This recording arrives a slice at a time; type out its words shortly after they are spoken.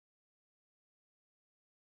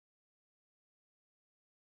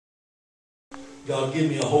God gave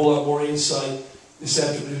me a whole lot more insight this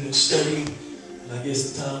afternoon in studying. And I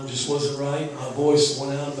guess the time just wasn't right. My voice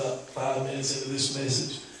went out about 5 minutes into this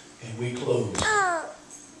message, and we closed.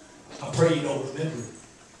 I pray you don't remember.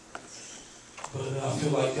 But I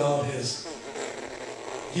feel like God has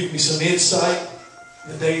given me some insight.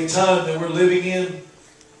 The day and time that we're living in,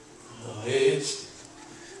 it's,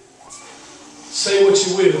 say what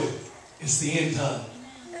you will, it's the end time.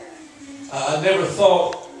 I never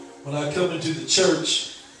thought when I come into the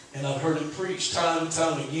church, and I've heard it preached time and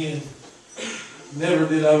time again, never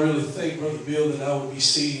did I really think, Brother Bill, that I would be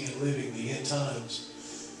seeing and living the end times.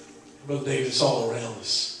 Brother David, it's all around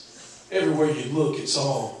us. Everywhere you look, it's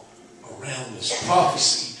all around us.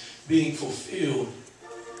 Prophecy being fulfilled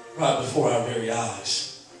right before our very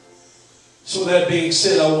eyes. So with that being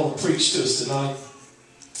said, I want to preach to us tonight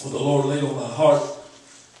what the Lord laid on my heart.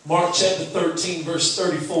 Mark chapter 13, verse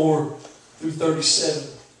 34 through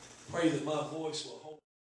 37. Pray that my voice will hold.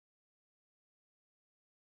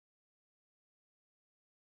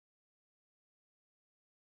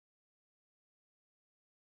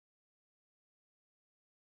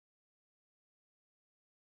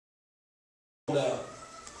 Out.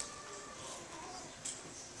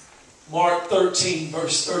 Mark 13,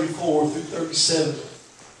 verse 34 through 37.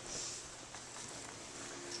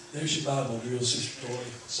 There's your Bible, real Sister Tori.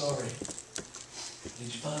 Sorry.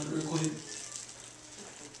 Did you find it real quick?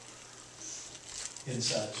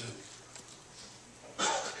 Inside joke.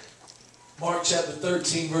 Mark chapter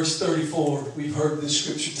 13, verse 34. We've heard this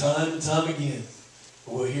scripture time and time again,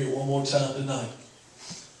 but we'll hear it one more time tonight.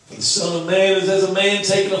 For the Son of Man is as a man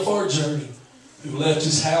taking a far journey, who left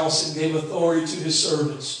his house and gave authority to his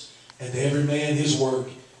servants, and to every man his work,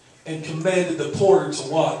 and commanded the porter to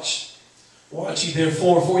watch. Watch ye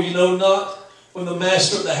therefore, for ye know not when the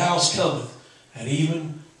master of the house cometh, at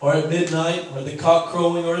even, or at midnight, or at the cock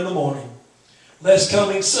crowing, or in the morning, lest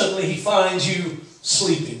coming suddenly he finds you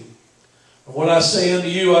sleeping. And what I say unto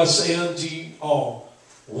you, I say unto you all,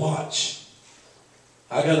 watch.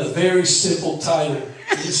 I got a very simple title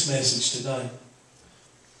for this message tonight.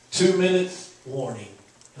 2-minute warning.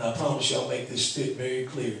 And I promise you I'll make this fit very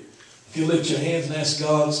clear. If you lift your hands and ask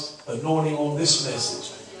God's anointing on this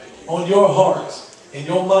message, on your heart and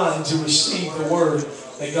your mind to receive the word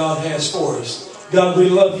that God has for us. God, we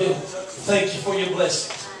love you. Thank you for your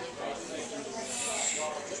blessing.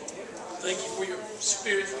 Thank you for your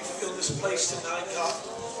spirit that we feel in this place tonight, God.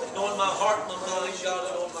 Knowing my heart, my mind,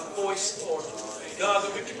 God, and on my voice, Lord. God,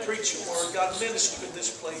 that we can preach your word. God, minister in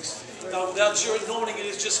this place. God, without your anointing, it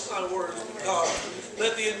is just my word. God,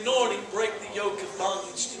 let the anointing break the yoke of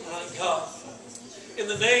bondage tonight, God. In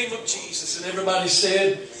the name of Jesus. And everybody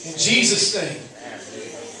said, in Jesus' name.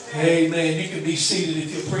 Amen. You can be seated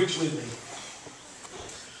if you'll preach with me.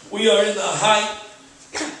 We are in the height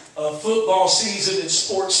of football season and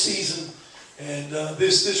sports season. And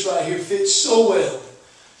this right here fits so well.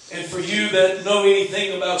 And for you that know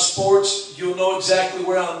anything about sports, you'll know exactly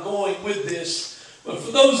where I'm going with this. But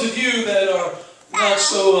for those of you that are not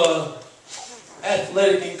so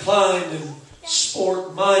athletic inclined and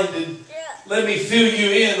sport-minded, let me fill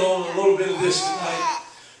you in on a little bit of this tonight.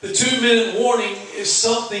 The 2-minute warning is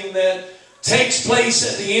something that takes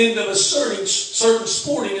place at the end of a certain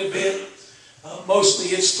sporting event. Mostly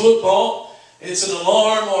it's football. It's an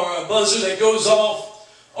alarm or a buzzer that goes off,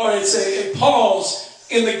 or it's a pause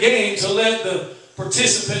in the game to let the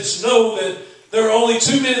participants know that there are only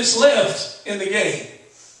 2 minutes left in the game.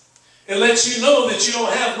 It lets you know that you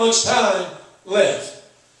don't have much time left.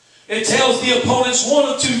 It tells the opponents one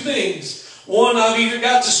of two things. One, I've either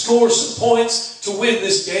got to score some points to win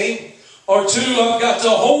this game, or two, I've got to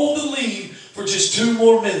hold the lead for just 2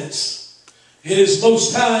 more minutes. It is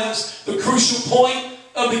most times the crucial point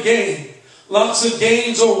of the game. Lots of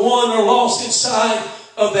games are won or lost inside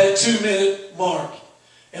of that 2-minute mark.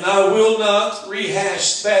 And I will not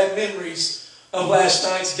rehash bad memories of last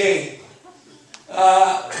night's game.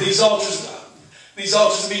 These altars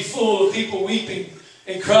will be full of people weeping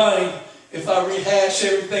and crying if I rehash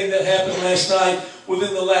everything that happened last night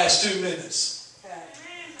within the last 2 minutes.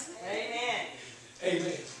 Amen.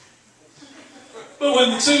 Amen. But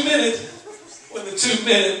when the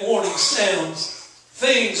 2-minute warning sounds,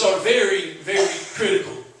 things are very, very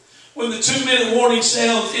critical. When the 2-minute warning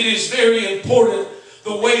sounds, it is very important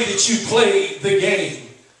the way that you play the game,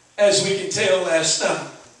 as we can tell last night.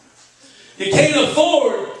 You can't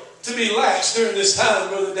afford to be lax during this time,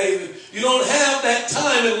 Brother David. You don't have that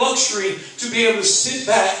time and luxury to be able to sit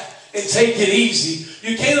back and take it easy.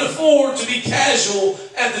 You can't afford to be casual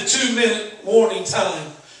at the 2-minute warning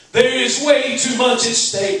time. There is way too much at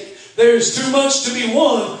stake. There is too much to be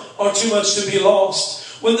won or too much to be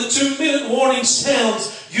lost. When the 2-minute warning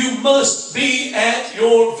sounds, you must be at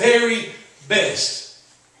your very best.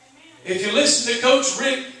 If you listen to Coach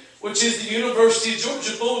Rick, which is the University of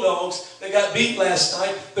Georgia Bulldogs that got beat last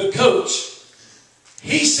night, the coach,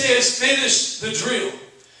 he says finish the drill.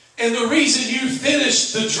 And the reason you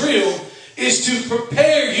finish the drill is to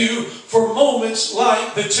prepare you for moments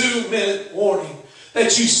like the 2-minute warning.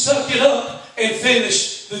 That you suck it up and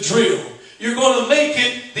finish the drill. You're going to make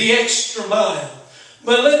it the extra mile.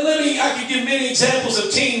 But I could give many examples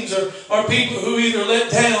of teams or people who either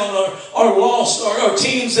let down or lost, or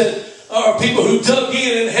teams that are people who dug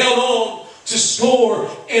in and held on to score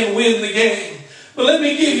and win the game. But let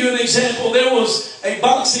me give you an example. There was a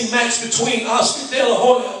boxing match between Oscar De La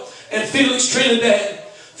Hoya and Felix Trinidad.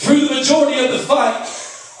 Through the majority of the fight,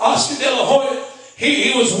 Oscar De La Hoya,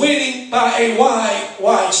 he was winning by a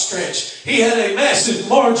wide stretch. He had a massive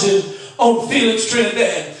margin on Felix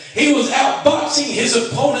Trinidad. He was outboxing his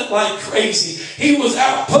opponent like crazy. He was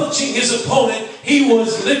outpunching his opponent. He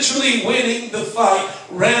was literally winning the fight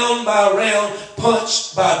round by round,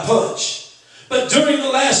 punch by punch. But during the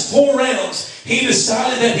last 4 rounds, he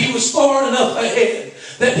decided that he was far enough ahead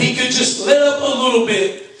that he could just let up a little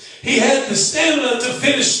bit. He had the stamina to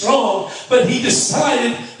finish strong, but he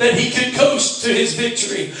decided that he could coast to his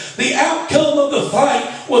victory. The outcome of the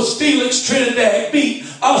fight was Felix Trinidad beat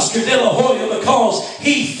Oscar De La Hoya because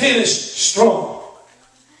he finished strong.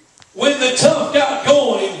 When the tough got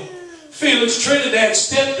going, Felix Trinidad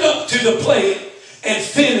stepped up to the plate and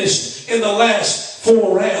finished in the last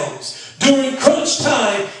 4 rounds. During crunch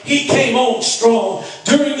time, he came on strong.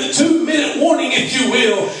 During the 2-minute warning, if you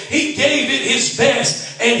will, he gave it his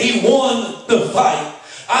best and he won the fight.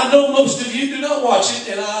 I know most of you do not watch it,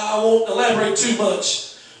 and I won't elaborate too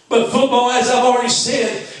much. But football, as I've already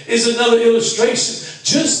said, is another illustration.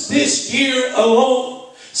 Just this year alone,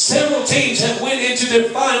 several teams have went into their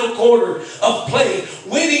final quarter of play,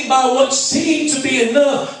 winning by what seemed to be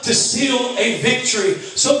enough to seal a victory.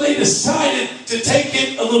 So they decided to take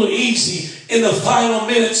it a little easy in the final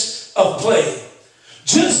minutes of play.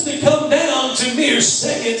 Just to come down to mere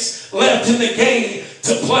seconds left in the game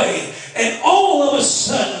to play. And all of a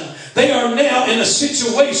sudden, they are now in a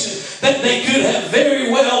situation that they could have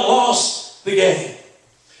very well lost the game.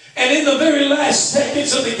 And in the very last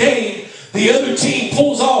seconds of the game, the other team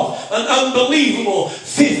pulls off an unbelievable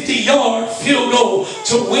 50-yard field goal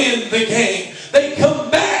to win the game. They come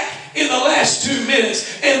back in the last 2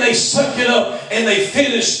 minutes and they suck it up and they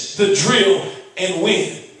finish the drill and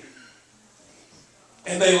win.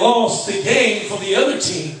 And they lost the game for the other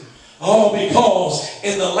team, all because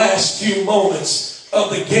in the last few moments of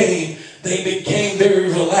the game, they became very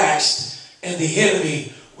relaxed and the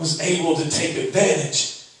enemy was able to take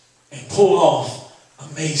advantage and pull off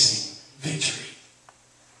amazing victory.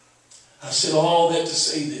 I said all that to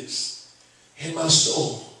say this. In my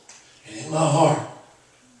soul and in my heart,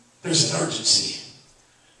 there's an urgency.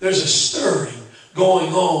 There's a stirring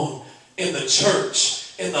going on in the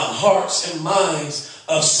church, in the hearts and minds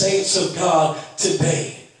of saints of God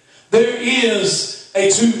today. There is a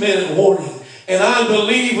 2-minute warning. And I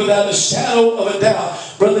believe without a shadow of a doubt,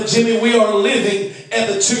 Brother Jimmy, we are living at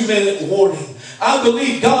the 2-minute warning. I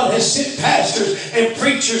believe God has sent pastors and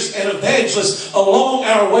preachers and evangelists along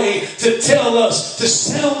our way to tell us, to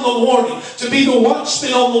sound the warning, to be the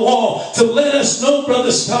watchman on the wall, to let us know,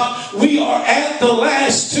 Brother Scott, we are at the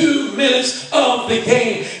last 2 minutes of the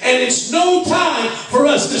game. And it's no time for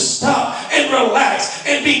us to stop and relax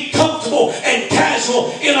and be comfortable and casual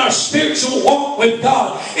in our spiritual walk with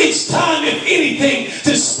God. It's time, if anything,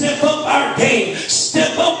 to step up our game,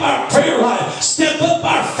 step up our prayer life, step up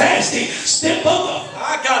our fasting, step up.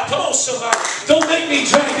 Come on, somebody. Don't make me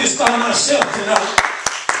drag this by myself tonight.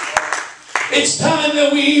 It's time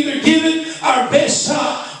that we either give it our best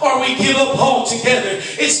shot or we give up altogether.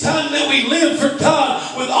 It's time that we live for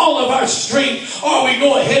God with all of our strength or we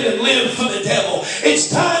go ahead and live for the devil. It's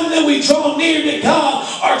time that we draw near to God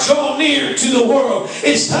or draw near to the world.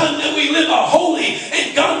 It's time that we live a holy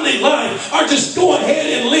and godly life or just go ahead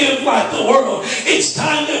and live like the world. It's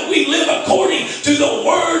time that we live according to the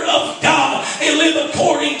Word of God and live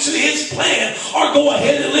according to His plan or go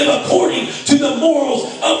ahead and live according to the morals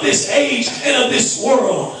of this age and of this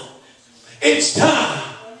world. It's time.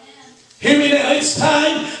 Hear me now. It's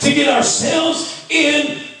time to get ourselves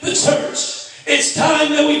in the church. It's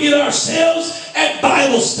time that we get ourselves at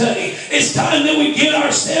Bible study. It's time that we get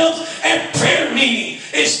ourselves at prayer meeting.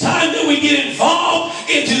 It's time that we get involved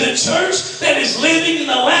into the church that is living in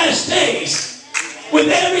the last days with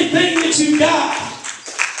everything that you got.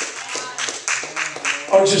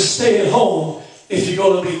 Or just stay at home if you're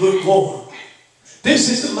going to be lukewarm. This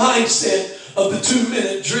is the mindset of the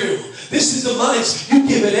 2-minute drill. This is the mindset. You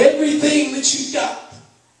give it everything that you got.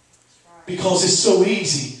 Because it's so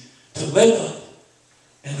easy to let up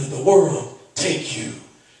and let the world take you,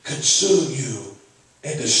 consume you,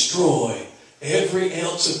 and destroy every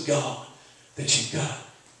ounce of God that you've got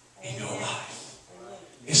in your life.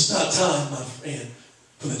 It's not time, my friend,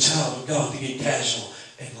 for the child of God to get casual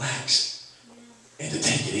and lax and to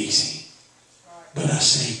take it easy. But I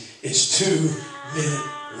say it's 2-minute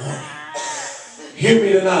warning. Hear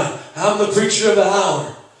me tonight. I'm the preacher of the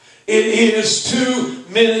hour. It is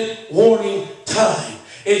 2-minute warning time.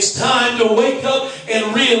 It's time to wake up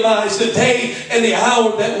and realize the day and the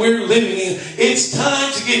hour that we're living in. It's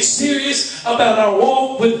time to get serious about our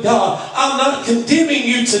walk with God. I'm not condemning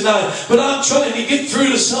you tonight, but I'm trying to get through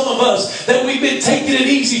to some of us that we've been taking it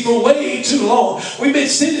easy for way too long. We've been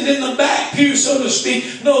sitting in the back pew, so to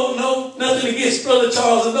speak. No, nothing against Brother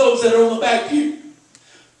Charles and those that are on the back pew.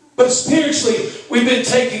 But spiritually, we've been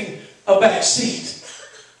taking a back seat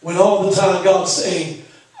when all the time God's saying,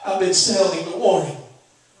 I've been sounding the warning.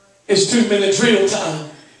 It's 2-minute drill time.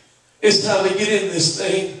 It's time to get in this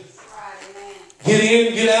thing. Get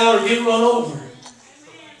in, get out, or get run over.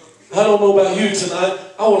 I don't know about you tonight.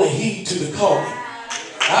 I want to heed to the calling.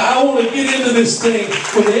 I want to get into this thing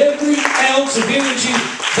with every ounce of energy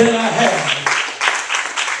that I have.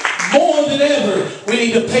 More than ever, we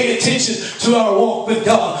need to pay attention to our walk with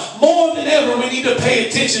God. More than ever, we need to pay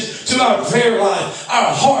attention to our prayer life,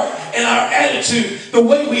 our heart, and our attitude, the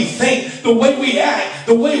way we think, the way we act,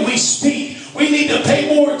 the way we speak. We need to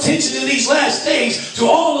pay more attention in these last days to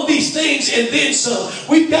all of these things and then some.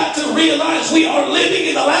 We've got to realize we are living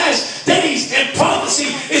in the last days and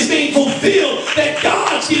prophecy is being fulfilled that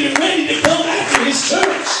God's getting ready to come after His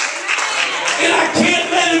church. And I can't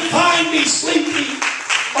let Him find me sleeping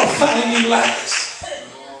or find me lax.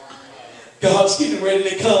 God's getting ready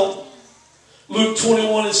to come. Luke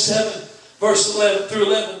 21:7, verse 11 through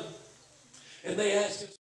 11. And they asked Him,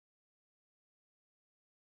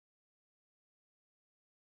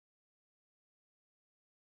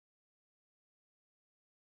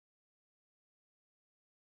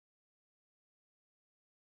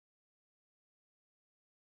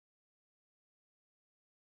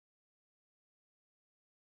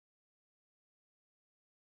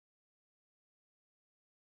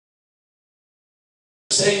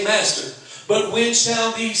 saying, Master, but when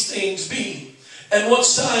shall these things be? And what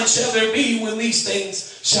sign shall there be when these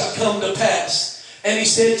things shall come to pass? And He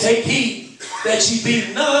said, take heed that ye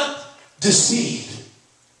be not deceived.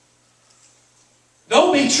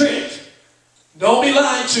 Don't be tricked. Don't be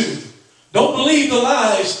lied to. Don't believe the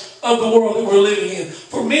lies of the world that we're living in.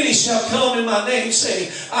 For many shall come in my name,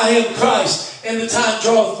 saying, I am Christ, and the time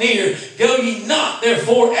draweth near. Go ye not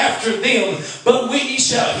therefore after them. But when ye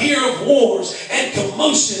shall hear of wars and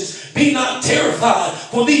commotions, be not terrified,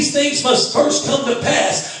 for these things must first come to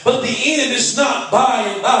pass, but the end is not by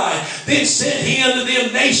and by. Then said He unto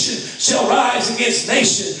them, nation shall rise against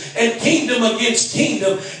nation, and kingdom against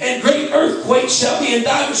kingdom, and great earthquakes shall be in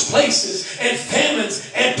divers places, and famines,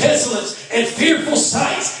 and pestilence, and fearful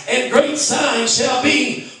sights, and great signs shall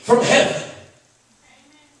be from heaven.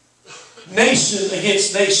 Nation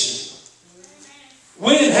against nation.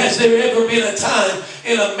 When has there ever been a time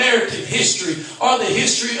in American history or the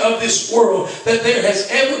history of this world that there has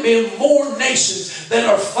ever been more nations that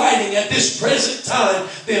are fighting at this present time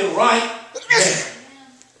than right now?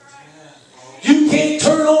 You can't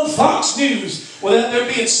turn on Fox News without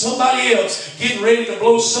there being somebody else getting ready to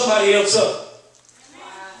blow somebody else up.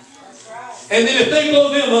 And then if they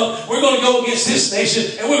blow them up, we're going to go against this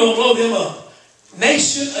nation and we're going to blow them up.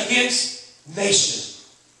 Nation against nation.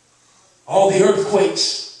 All the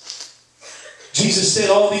earthquakes. Jesus said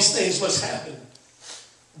all these things must happen.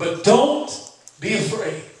 But don't be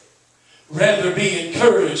afraid. Rather be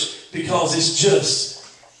encouraged, because it's just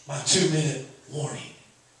my 2-minute warning.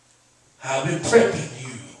 I've been prepping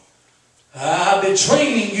you. I've been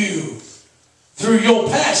training you through your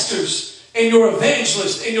pastors and your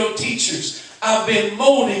evangelists and your teachers. I've been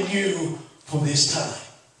molding you for this time,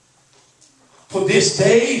 for this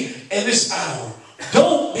day and this hour.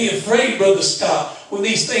 Don't be afraid, Brother Scott, when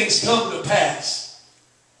these things come to pass.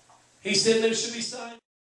 He said there should be signs.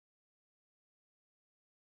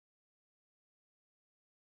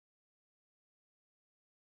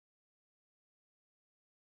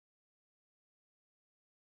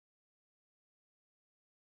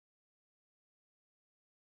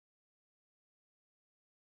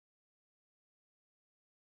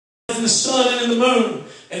 In the sun and in the moon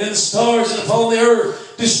and in the stars and upon the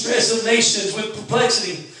earth, distress of nations with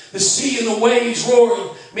perplexity, the sea and the waves roaring,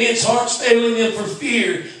 men's hearts failing them for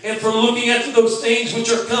fear and for looking after those things which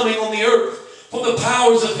are coming on the earth. For the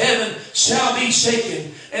powers of heaven shall be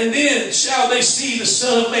shaken. And then shall they see the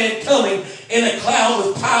Son of Man coming in a cloud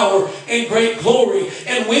with power and great glory.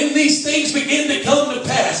 And when these things begin to come to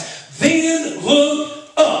pass, then look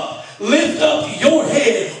up. Lift up your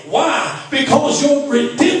head. Why? Because your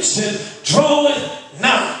redemption draweth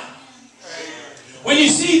nigh. When you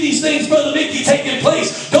see these things, Brother Mickey, taking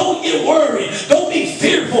place, don't get worried. Don't be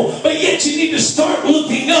fearful. But yet you need to start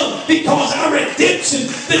looking up, because our redemption,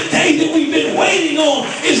 the day that we've been waiting on,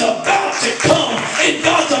 is about to come. And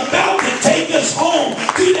God's about to take us home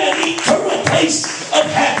to that eternal place of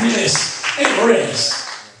happiness and rest.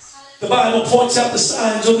 The Bible points out the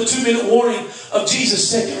signs of the 2-minute warning of Jesus'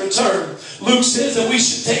 second return. Luke says that we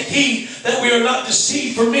should take heed that we are not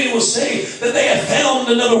deceived, for many will say that they have found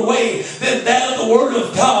another way than that of the Word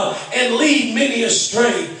of God, and lead many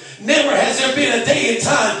astray. Never has there been a day and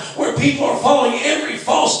time where people are following every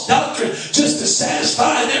false doctrine just to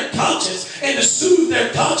satisfy their conscience and to soothe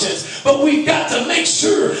their conscience. But we've got to make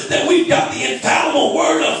sure that we've got the infallible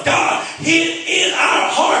Word of God hid in our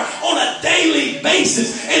heart on a daily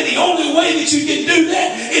basis. And the only way that you can do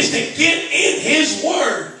that is to get in His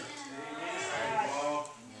Word.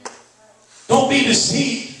 Don't be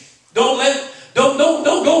deceived. Don't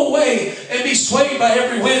go away and be swayed by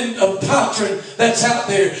every wind of doctrine that's out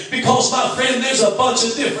there. Because, my friend, there's a bunch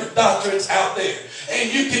of different doctrines out there.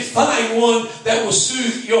 And you can find one that will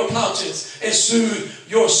soothe your conscience and soothe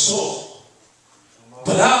your soul.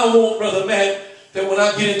 But I want, Brother Matt, that when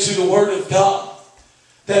I get into the Word of God,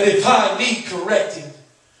 that if I need correcting,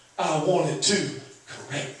 I want it to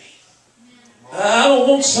correct me. I don't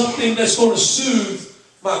want something that's going to soothe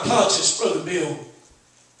my conscience, Brother Bill,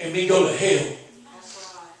 and me go to hell.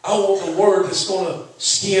 I want the Word that's going to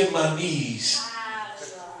skin my knees.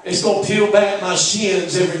 It's going to peel back my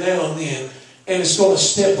shins every now and then. And it's going to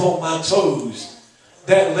step on my toes.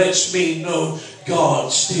 That lets me know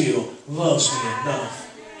God still loves me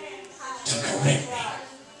enough to correct me.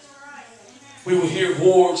 We will hear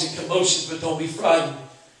wars and commotions, but don't be frightened.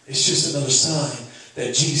 It's just another sign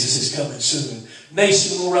that Jesus is coming soon.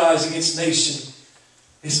 Nation will rise against nation.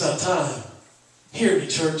 It's not time. Hear me,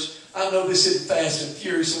 church. I know this isn't fast and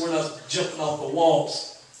furious and we're not jumping off the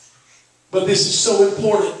walls. But this is so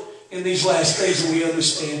important in these last days that we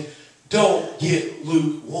understand. Don't get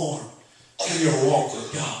lukewarm in your walk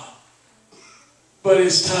with God. But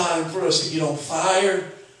it's time for us to get on fire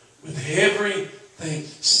with everything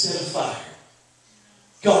set afire.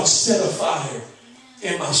 God set a fire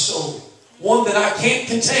in my soul. One that I can't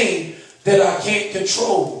contain, that I can't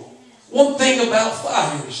control. One thing about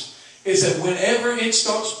fires is that whenever it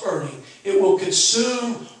starts burning, it will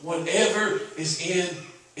consume whatever is in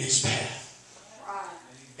its path.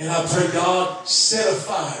 And I pray, God, set a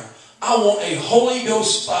fire. I want a Holy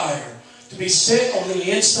Ghost fire to be set on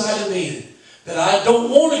the inside of me that I don't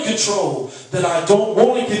want to control, that I don't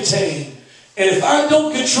want to contain. And if I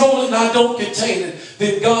don't control it and I don't contain it,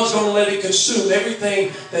 then God's going to let it consume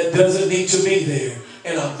everything that doesn't need to be there.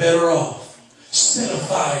 And I'm better off. Set a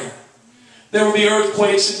fire. There will be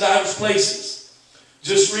earthquakes in diverse places.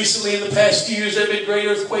 Just recently in the past years, there have been great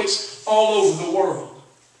earthquakes all over the world.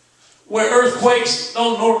 Where earthquakes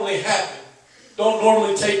don't normally happen, don't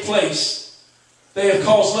normally take place. They have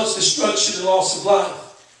caused much destruction and loss of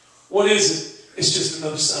life. What is it? It's just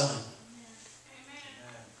another sign.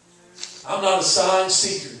 I'm not a sign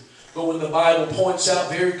seeker, but when the Bible points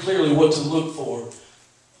out very clearly what to look for,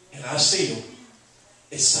 and I see them,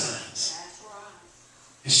 it's signs.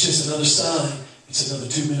 It's just another sign. It's another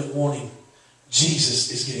 2-minute warning.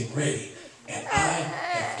 Jesus is getting ready. And I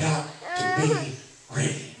have got to be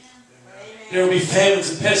ready. There will be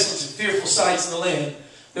famines and pestilence and fearful sights in the land.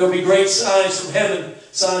 There will be great signs from heaven,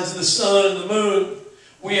 signs of the sun and the moon.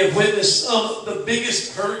 We have witnessed some of the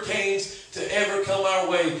biggest hurricanes to ever come our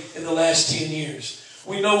way in the last 10 years.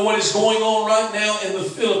 We know what is going on right now in the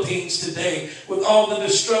Philippines today with all the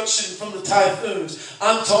destruction from the typhoons.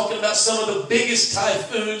 I'm talking about some of the biggest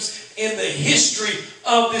typhoons in the history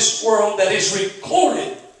of this world that is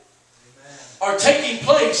recorded are taking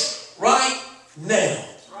place right now.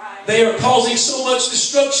 They are causing so much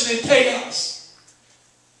destruction and chaos.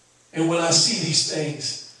 And when I see these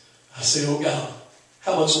things, I say, oh God,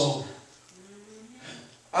 how much longer?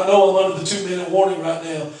 I know I'm under the 2-minute warning right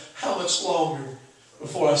now. How much longer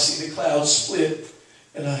before I see the clouds split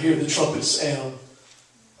and I hear the trumpet sound?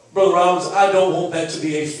 Brother Robbins, I don't want that to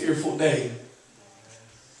be a fearful day.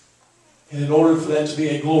 And in order for that to be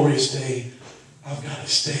a glorious day, I've got to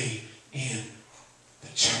stay in the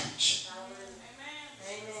church.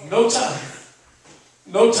 No time.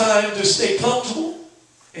 No time to stay comfortable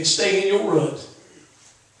and stay in your rut.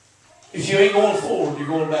 If you ain't going forward, you're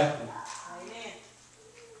going backward.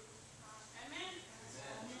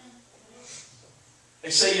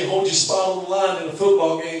 say you hold your spot on the line in a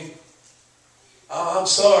football game. I'm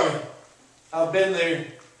sorry. I've been there.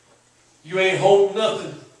 You ain't holding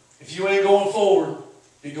nothing. If you ain't going forward,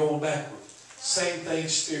 you're going backward. Same thing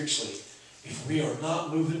spiritually. If we are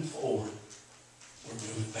not moving forward, we're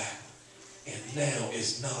moving backward. And now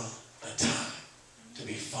is not a time to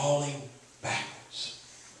be falling backwards.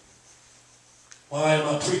 Why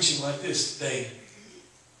am I preaching like this today?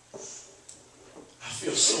 I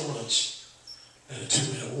feel so much that a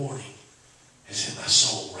 2-minute warning is in my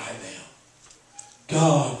soul right now.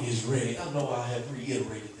 God is ready. I know I have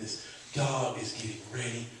reiterated this. God is getting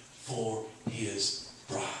ready for His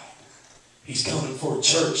bride. He's coming for a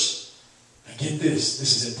church. Now get this.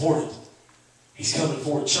 This is important. He's coming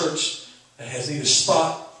for a church that has neither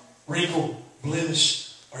spot, wrinkle,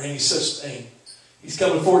 blemish, or any such thing. He's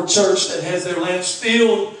coming for a church that has their lamps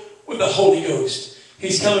filled with the Holy Ghost.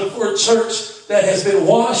 He's coming for a church that has been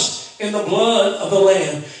washed in the blood of the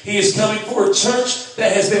Lamb. He is coming for a church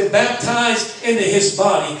that has been baptized into His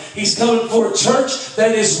body. He's coming for a church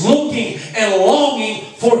that is looking and longing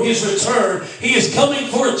for His return. He is coming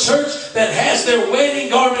for a church that has their wedding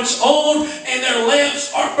garments on and their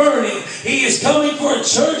lamps are burning. He is coming for a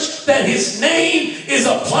church that His name is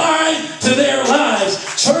applied to their lives.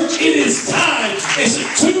 Church, it is time. It's a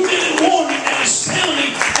 2-minute warning that is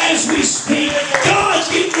sounding as we speak. God's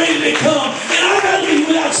getting ready to come, and I've got to be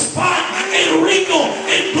without spot and wrinkle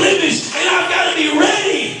and blemish, and I've got to be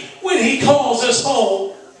ready when He calls us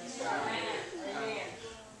home.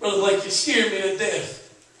 Brother Blake, you scared me to death.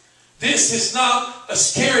 This is not a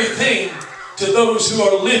scary thing to those who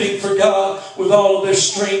are living for God with all of their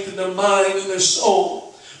strength and their mind and their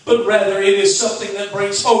soul, but rather it is something that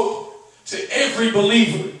brings hope to every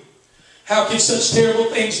believer. How can such terrible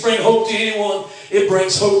things bring hope to anyone? It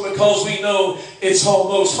brings hope because we know it's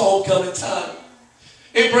almost homecoming time.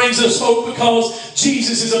 It brings us hope because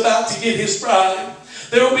Jesus is about to get His bride.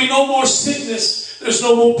 There will be no more sickness. There's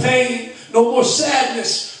no more pain, no more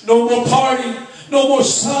sadness, no more parting, no more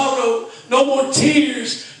sorrow, no more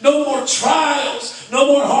tears, no more trials, no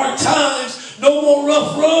more hard times, no more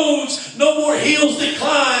rough roads, no more hills to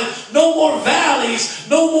climb, no more valleys,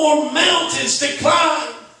 no more mountains to climb.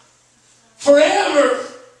 Forever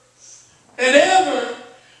and ever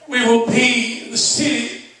we will be in the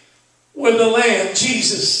city where the Lamb,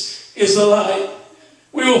 Jesus, is the light.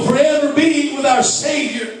 We will forever be with our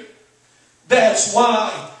Savior. That's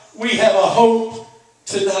why we have a hope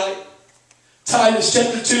tonight. Titus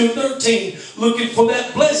chapter 2 and 13, looking for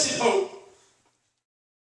that blessed hope.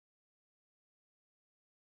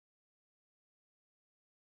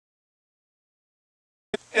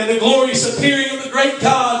 And the glorious appearing of the great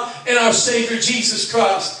God and our Savior Jesus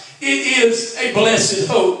Christ. It is a blessed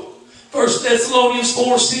hope. 1 Thessalonians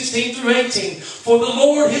 4, 16 through 18. For the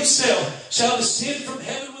Lord Himself shall descend from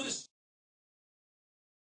heaven with a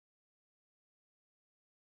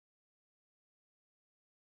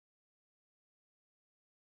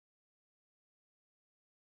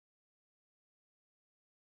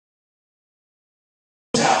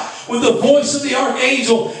with the voice of the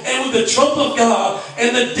archangel and with the trump of God,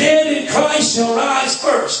 and the dead in Christ shall rise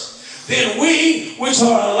first. Then we which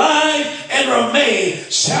are alive and remain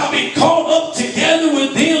shall be caught up together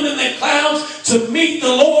with them in the clouds to meet the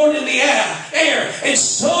Lord in the air. And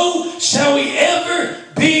so shall we ever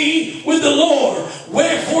be with the Lord.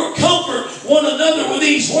 Wherefore comfort one another with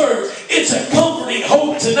these words. It's a comforting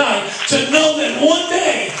hope tonight to know that one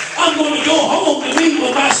day I'm going to go home to meet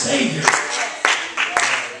with my Savior.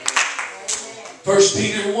 1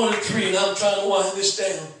 Peter 1 and 3, and I'm trying to wind this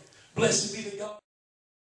down. Blessed be the God.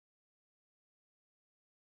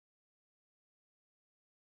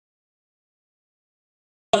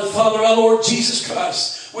 Father, our Lord Jesus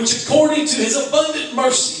Christ, which according to His abundant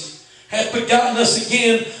mercy hath begotten us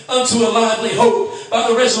again unto a lively hope by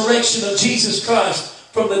the resurrection of Jesus Christ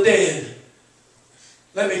from the dead.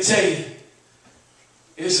 Let me tell you,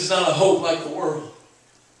 this is not a hope like the world.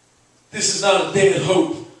 This is not a dead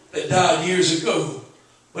hope that died years ago,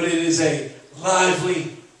 but it is a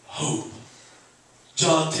lively hope.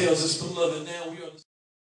 John tells us, beloved, now we are the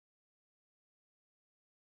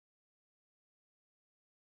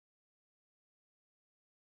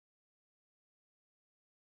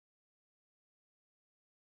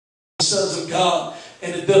sons of God,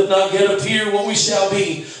 and it doth not yet appear what we shall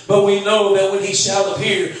be, but we know that when He shall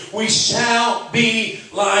appear, we shall be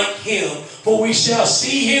like Him, for we shall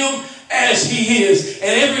see Him as He is. And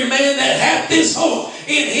every man that hath this hope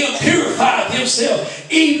in Him purifieth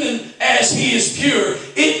himself, even as He is pure.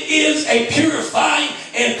 It is a purifying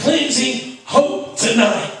and cleansing hope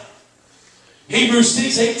tonight. Hebrews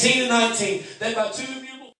 6, 18 and 19, that by two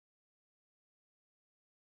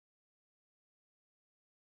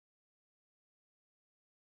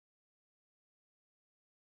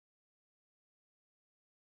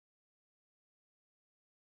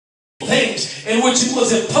things in which it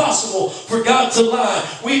was impossible for God to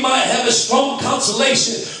lie, we might have a strong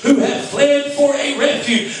consolation who have fled for a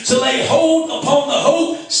refuge to lay hold upon the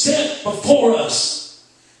hope set before us.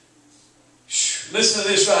 Listen to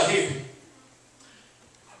this right here.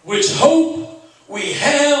 Which hope we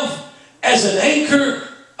have as an anchor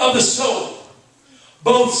of the soul,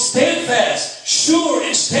 both steadfast, sure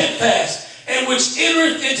and steadfast, and which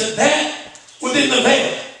entereth into that within the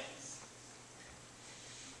veil.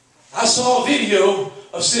 I saw a video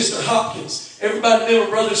of Sister Hopkins. Everybody know her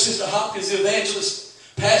brother, Sister Hopkins, the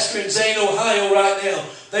evangelist, pastor in Zane, Ohio right now.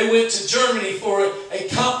 They went to Germany for a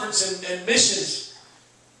conference and missions.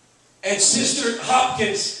 And Sister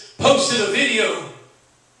Hopkins posted a video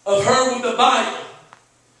of her with the Bible.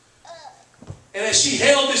 And as she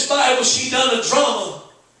held this Bible, she done a drama.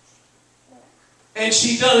 And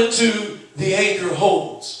she done it to the anchor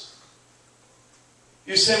holds.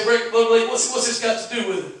 You say, Rick, what's this got to do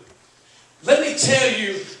with it? Let me tell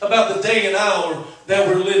you about the day and hour that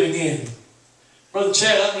we're living in. Brother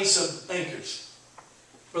Chad, I need some anchors.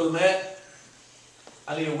 Brother Matt,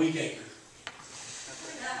 I need a weak anchor.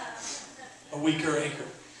 A weaker anchor.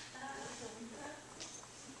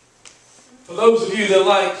 For those of you that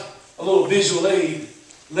like a little visual aid,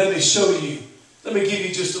 let me show you. Let me give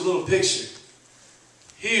you just a little picture.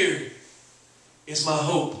 Here is my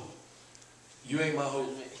hope. You ain't my hope.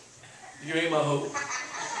 You ain't my hope.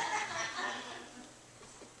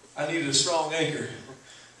 I needed a strong anchor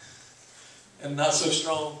and not so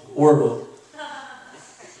strong world.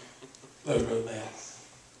 Look, Brother Matt.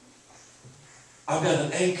 I've got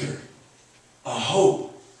an anchor, a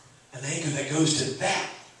hope, an anchor that goes to that.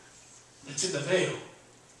 That's in the veil.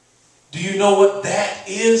 Do you know what that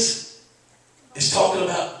is? It's talking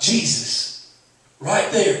about Jesus.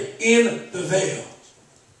 Right there in the veil.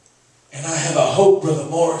 And I have a hope, Brother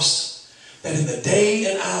Morris, that in the day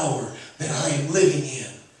and hour that I am living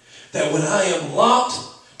in, that when I am locked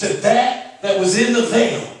to that was in the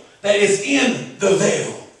veil, that is in the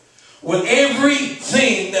veil, when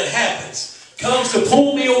everything that happens comes to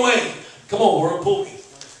pull me away, come on, world, pull me.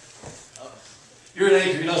 You're an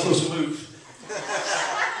anchor, you're not supposed to move.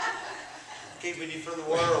 Keeping you from the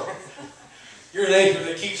world. You're an anchor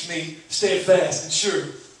that keeps me steadfast and sure.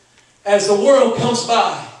 As the world comes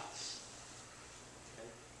by,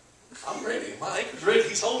 I'm ready. My anchor's ready.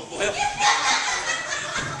 He's holding well.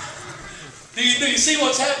 Do you see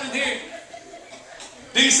what's happening here?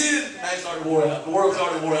 Do you see it? It's already wore out. The world's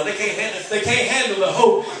already wore out. They can't handle the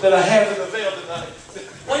hope that I have in the veil tonight.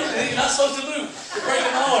 Wait a minute, you're not supposed to move. You're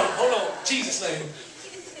breaking my arm. Hold on. In Jesus' name.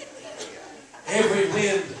 Every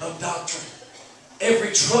wind of doctrine,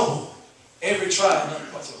 every trouble, every trial, not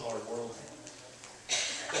quite so hard world,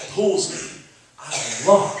 that pulls me, I am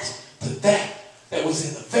locked to that was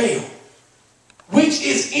in the veil, which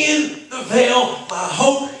is in the veil, my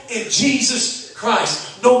hope in Jesus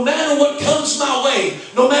Christ. No matter what comes my way,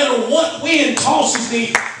 no matter what wind tosses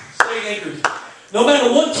me, stay anchored. No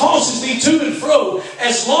matter what tosses me to and fro,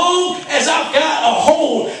 as long as I've got a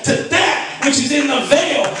hold to that which is in the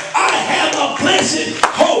veil, I have a blessed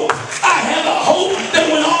hope. I have a hope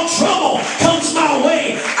that when all trouble comes my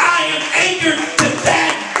way, I am anchored to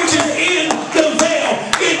that which is in the veil.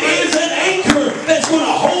 It is an anchor that's going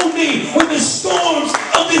to hold me when the storms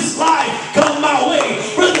of this life come my way.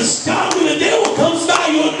 Brother Scott, when the devil comes by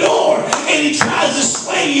your door and he tries to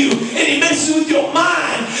sway you and he messes with your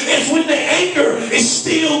mind, it's when the anchor is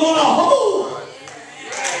still going to hold.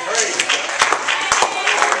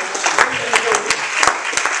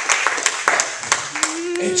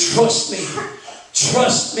 And trust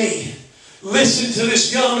me, listen to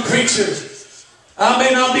this young creature. I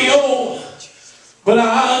may not be old, but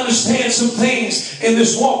I understand some things in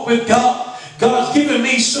this walk with God. God's given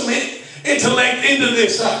me some intellect into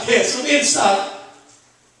this, I guess, some insight.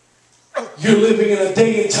 You're living in a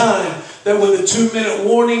day and time that when the 2-minute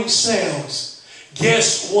warning sounds,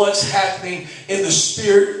 guess what's happening in the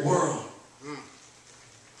spirit world?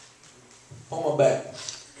 On my back.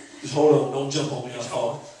 Just hold on. Don't jump on me. I'll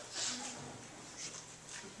fall.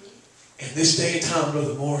 In this day and time,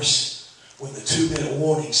 Brother Morris, when the 2-minute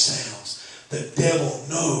warning sounds, the devil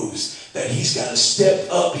knows that he's got to step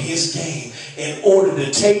up his game in order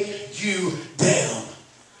to take you down.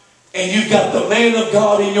 And you've got the man of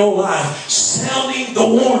God in your life sounding the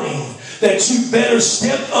warning that you better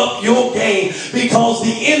step up your game because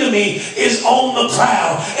the enemy is on the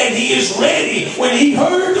prowl and he is ready. When he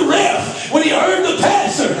heard the ref, when he heard the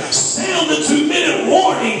pastor sound the 2-minute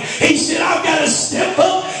warning, he said, I've got to step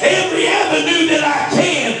up every avenue that I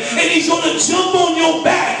can. And he's going to jump on your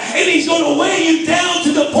back and he's going to weigh you down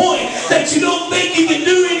to the point that you don't think you can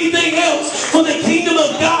do anything else for the kingdom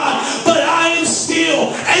of God.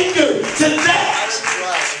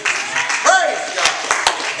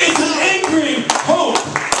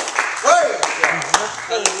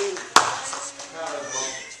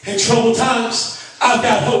 In troubled times, I've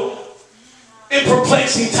got hope. In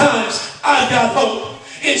perplexing times, I've got hope.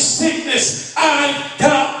 In sickness, I've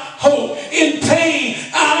got hope. In pain,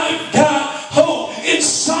 I've got hope. In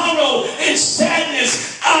sorrow and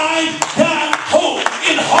sadness, I've got hope.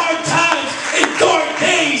 In hard times, in dark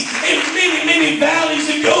days, in many, many valleys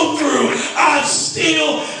to go through, I've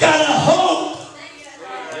still got a hope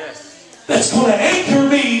that's going to anchor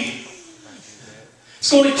me.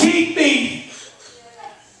 It's going to keep me.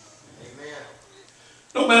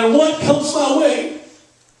 No matter what comes my way,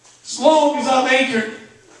 as long as I'm anchored,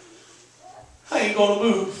 I ain't going to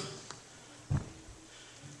move.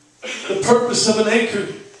 The purpose of an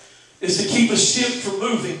anchor is to keep a ship from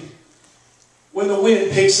moving when the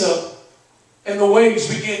wind picks up and the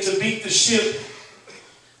waves begin to beat the ship.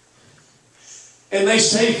 And they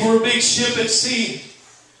say for a big ship at sea,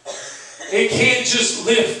 it can't just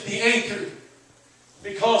lift the anchor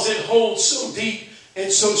because it holds so deep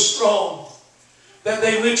and so strong that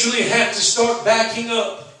they literally have to start backing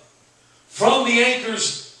up from the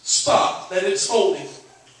anchor's spot that it's holding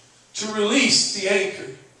to release the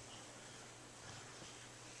anchor.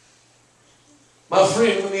 My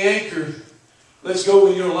friend, when the anchor lets go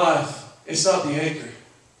in your life, it's not the anchor.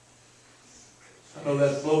 I know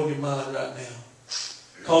that's blowing your mind right now.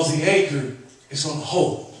 Because the anchor is on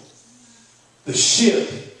hold. The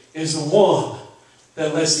ship is the one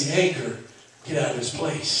that lets the anchor get out of its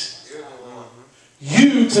place.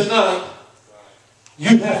 You tonight,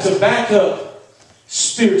 you have to back up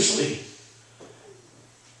spiritually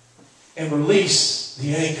and release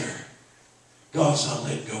the anchor. God's not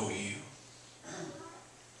letting go of you,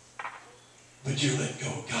 but you're letting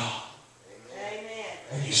go of God. Amen.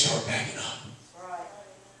 And you start backing up. Right.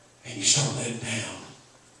 And you start letting down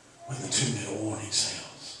when the 2-minute warning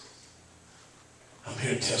sounds. I'm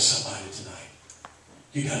here to tell somebody tonight,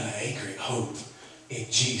 you got an anchoring hope in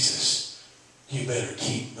Jesus. You better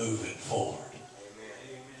keep moving forward.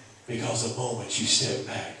 Because the moment you step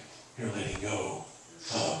back, you're letting go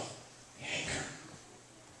of the anchor.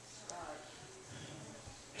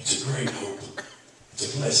 It's a great hope.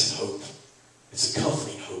 It's a blessed hope. It's a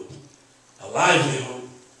comforting hope. A lively hope.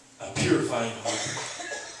 A purifying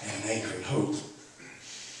hope. And an anchoring hope.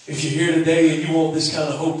 If you're here today and you want this kind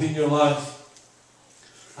of hope in your life,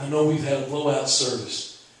 I know we've had a blowout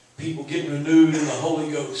service. People getting renewed in the Holy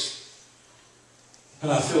Ghost.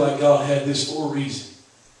 And I feel like God had this for a reason.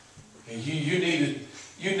 And you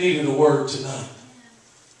needed a word tonight.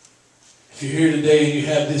 If you're here today and you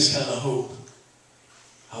have this kind of hope,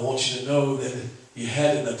 I want you to know that you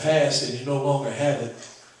had it in the past and you no longer have it.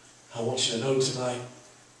 I want you to know tonight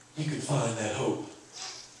you can find that hope.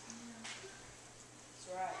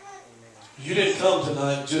 That's right. You didn't come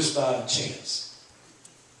tonight just by chance.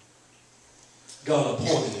 God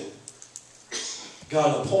appointed it.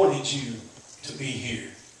 God appointed you to be here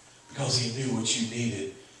because He knew what you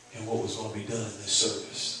needed and what was going to be done in this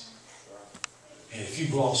service. And if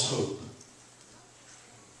you've lost hope,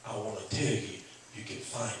 I want to tell you, you can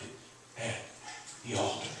find it at the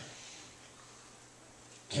altar.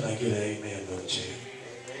 Can I get an amen, Brother Chad?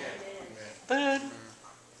 Amen.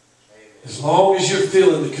 As long as you're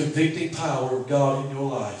feeling the convicting power of God in your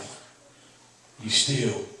life, you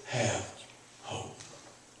still have hope.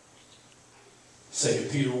 2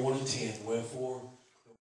 Peter 1:10, wherefore,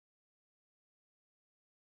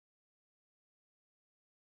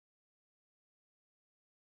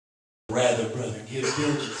 rather, brethren, give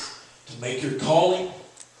diligence to make your calling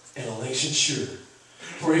and election sure.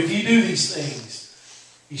 For if you do these things,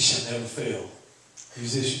 you shall never fail.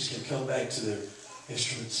 Musicians can come back to their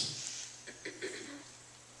instruments.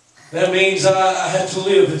 That means I have to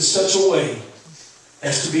live in such a way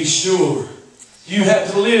as to be sure. You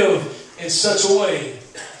have to live in such a way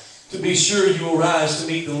to be sure you will rise to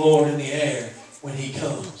meet the Lord in the air when He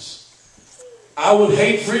comes. I would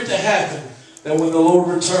hate for it to happen that when the Lord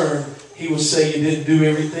returned, He would say you didn't do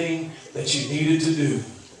everything that you needed to do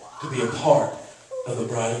to be a part of the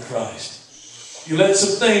bride of Christ. You let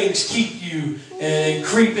some things keep you and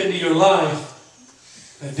creep into your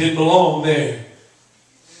life that didn't belong there.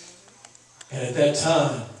 And at that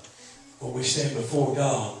time, when we stand before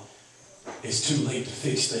God, it's too late to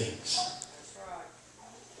fix things.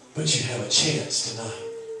 But you have a chance tonight.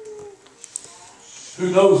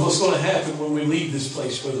 Who knows what's going to happen when we leave this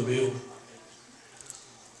place, Brother Bill?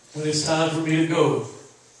 When it's time for me to go,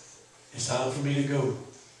 it's time for me to go.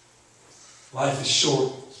 Life is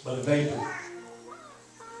short, it's but a vapor.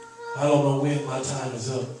 I don't know when my time is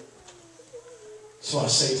up. So I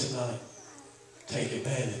say tonight, take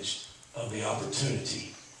advantage of the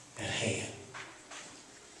opportunity at hand.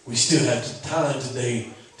 We still have time today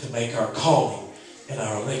to make our calling and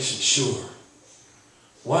our election sure.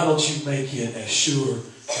 Why don't you make it as sure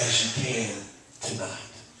as you can tonight?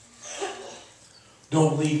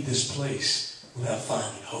 Don't leave this place without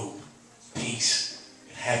finding hope, peace,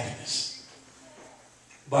 and happiness.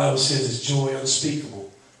 The Bible says it's joy unspeakable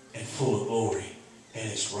and full of glory, and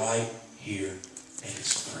it's right here, and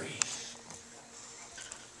it's free.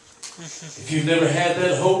 If you've never had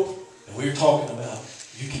that hope that we're talking about,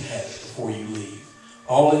 you can have it before you leave.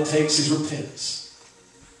 All it takes is repentance.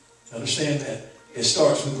 Understand that. It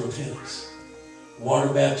starts with repentance.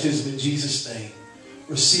 Water baptism in Jesus' name.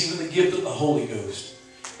 Receiving the gift of the Holy Ghost.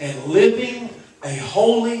 And living a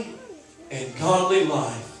holy and godly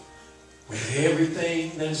life with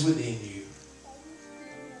everything that is within you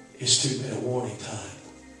is too bad a warning time.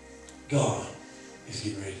 God is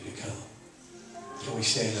getting ready to come. Can we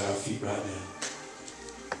stand on our feet right now?